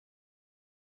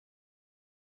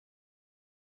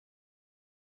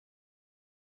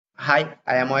Hi,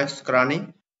 I am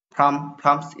Krani from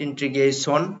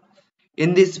Synchronization.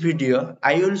 In this video,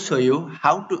 I will show you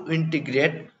how to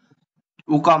integrate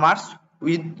WooCommerce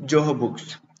with Zoho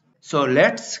Books. So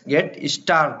let's get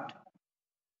started.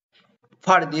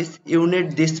 For this, you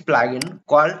need this plugin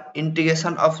called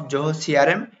Integration of Zoho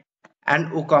CRM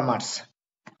and WooCommerce.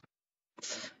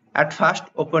 At first,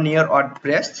 open your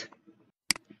WordPress.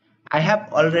 I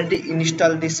have already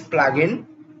installed this plugin.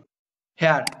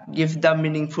 Here, give the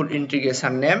meaningful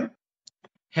integration name.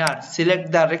 Here,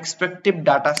 select the respective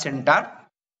data center.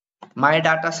 My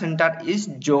data center is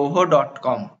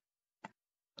zoho.com.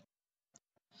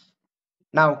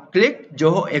 Now click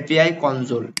Zoho API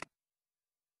console.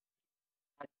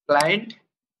 Client,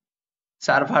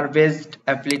 server based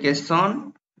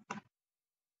application.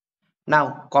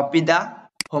 Now copy the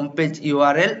homepage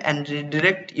URL and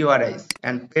redirect URIs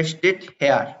and paste it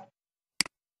here.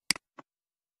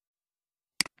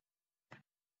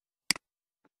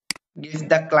 Give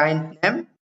the client name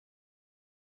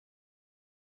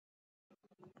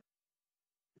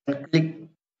and click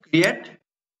create.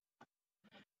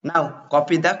 Now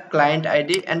copy the client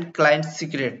ID and client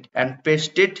secret and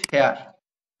paste it here.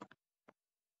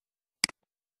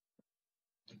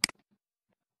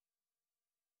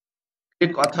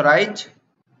 Click authorize.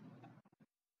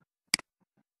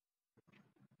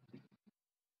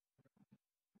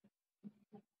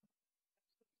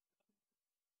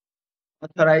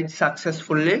 Authorize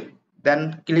successfully.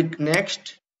 Then click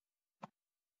next.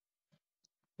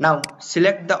 Now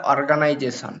select the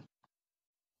organization.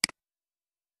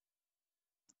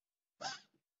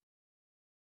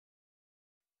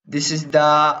 This is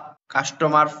the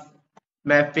customer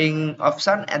mapping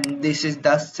option and this is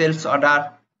the sales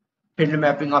order field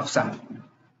mapping option,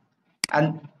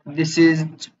 and this is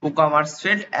WooCommerce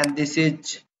field and this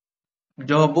is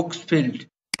Zoho Books field.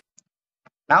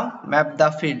 Now map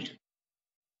the field.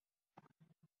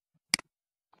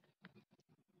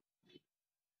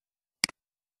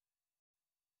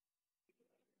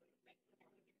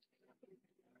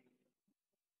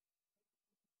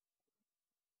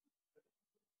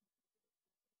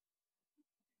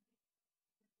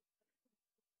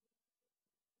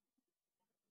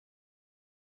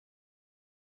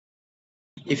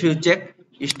 If you check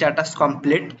status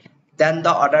complete, then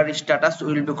the order status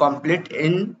will be complete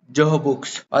in Zoho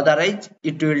Books. Otherwise,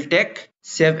 it will take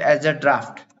save as a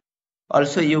draft.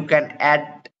 Also, you can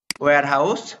add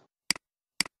warehouse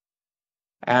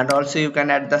and also you can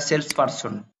add the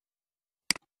salesperson,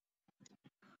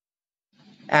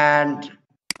 and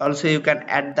also you can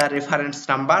add the reference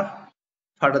number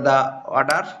for the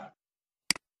order.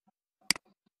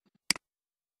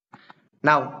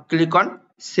 Now click on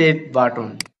save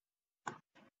button.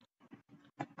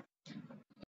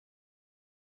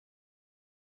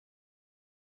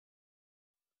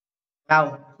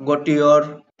 Now go to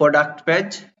your product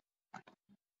page.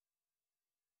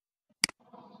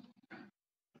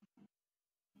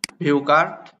 View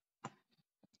cart.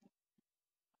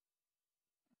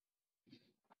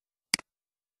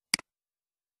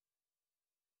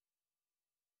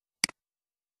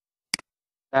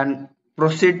 And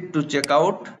proceed to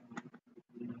checkout.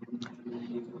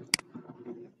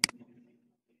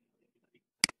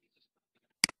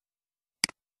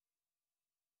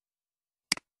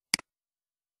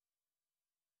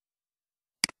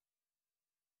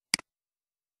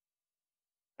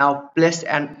 Now place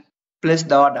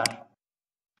the order.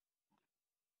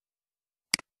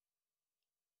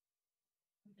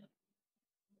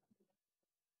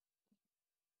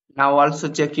 Now also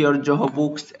check your Zoho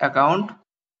Books account.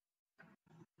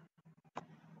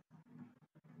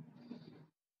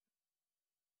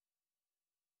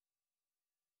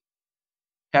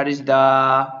 Here is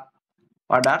the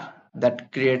order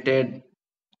that created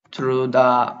through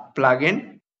the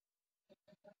plugin.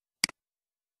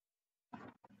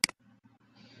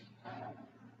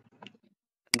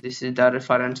 This is the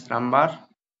reference number.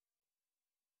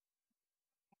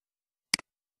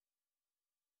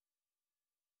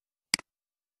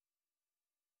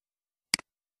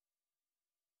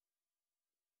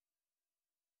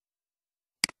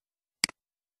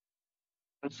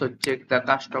 Also check the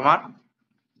customer.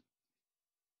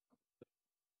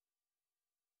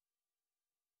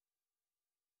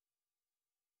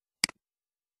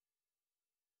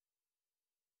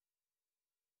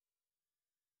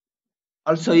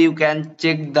 Also you can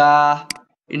check the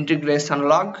integration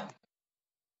log.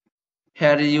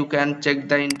 Here you can check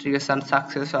the integration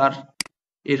success or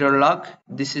error log.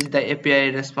 This is the API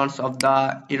response of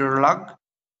the error log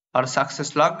or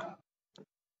success log.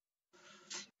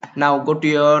 Now go to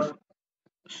your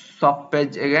shop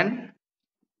page again.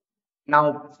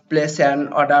 Now place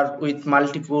an order with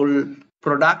multiple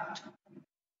product.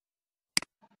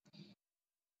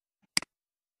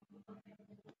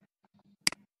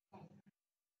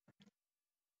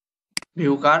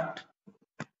 View cart.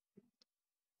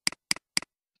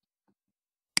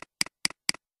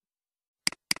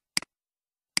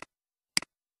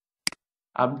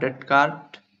 Update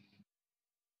cart.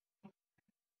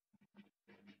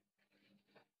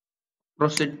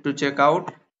 Proceed to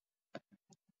checkout.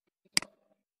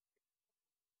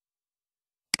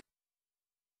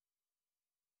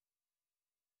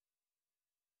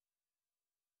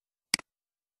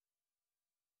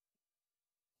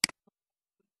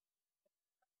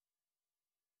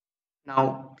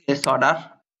 Now place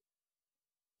order.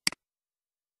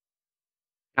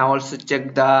 Now also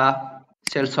check the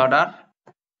sales order.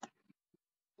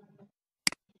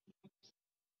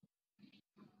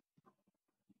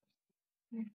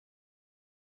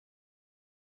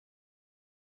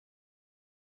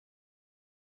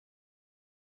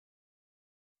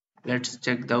 Let's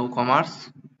check the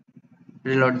WooCommerce.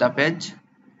 Reload the page.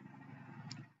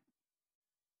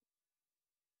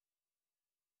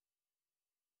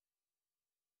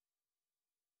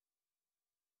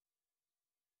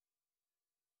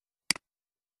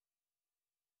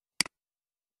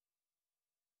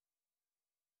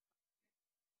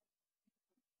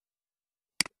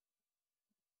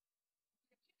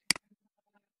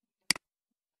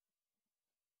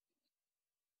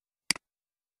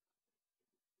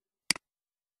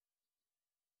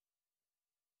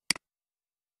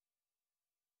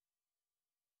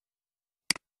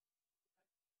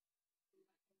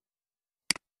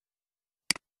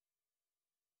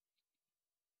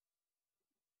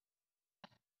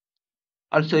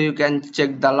 Also you can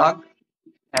check the log.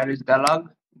 Here is the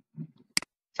log.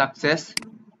 Success.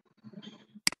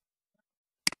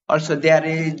 Also there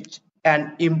is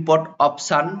an import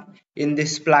option in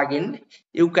this plugin.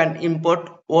 You can import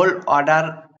all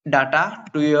order data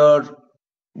to your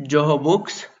Zoho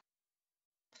Books.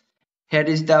 Here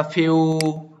is the few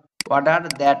order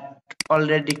that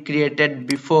already created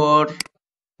before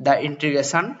the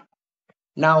integration.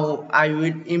 Now I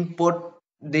will import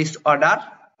this order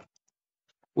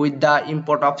with the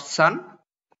import option.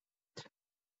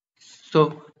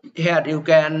 So here you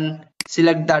can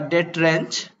select the date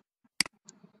range.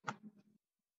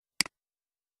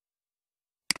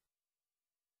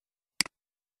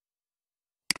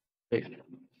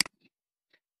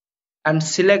 And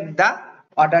select the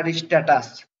order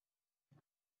status.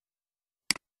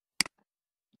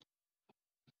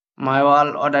 My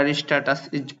wall order status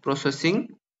is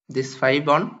processing this 5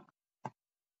 on.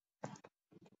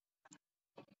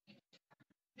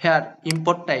 Here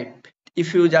import type.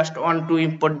 If you just want to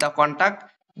import the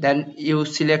contact, then you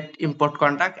select import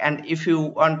contact, and if you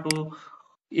want to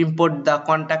import the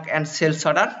contact and sales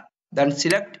order, then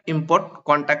select import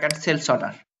contact and sales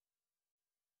order.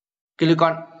 Click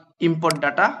on import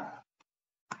data.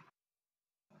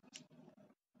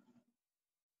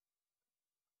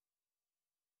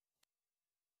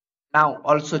 Now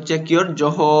also check your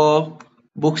Zoho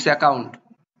Books account.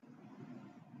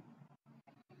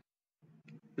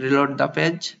 Reload the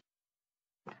page.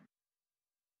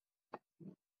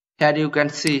 Here you can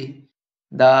see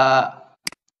the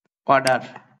order.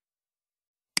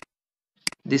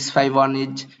 This 5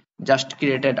 is just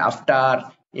created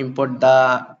after import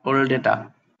the old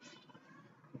data.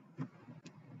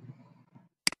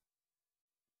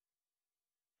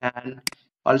 And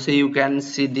also you can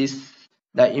see this,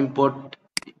 the import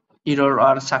error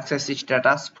or success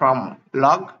status from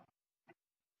log.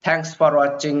 Thanks for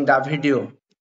watching the video.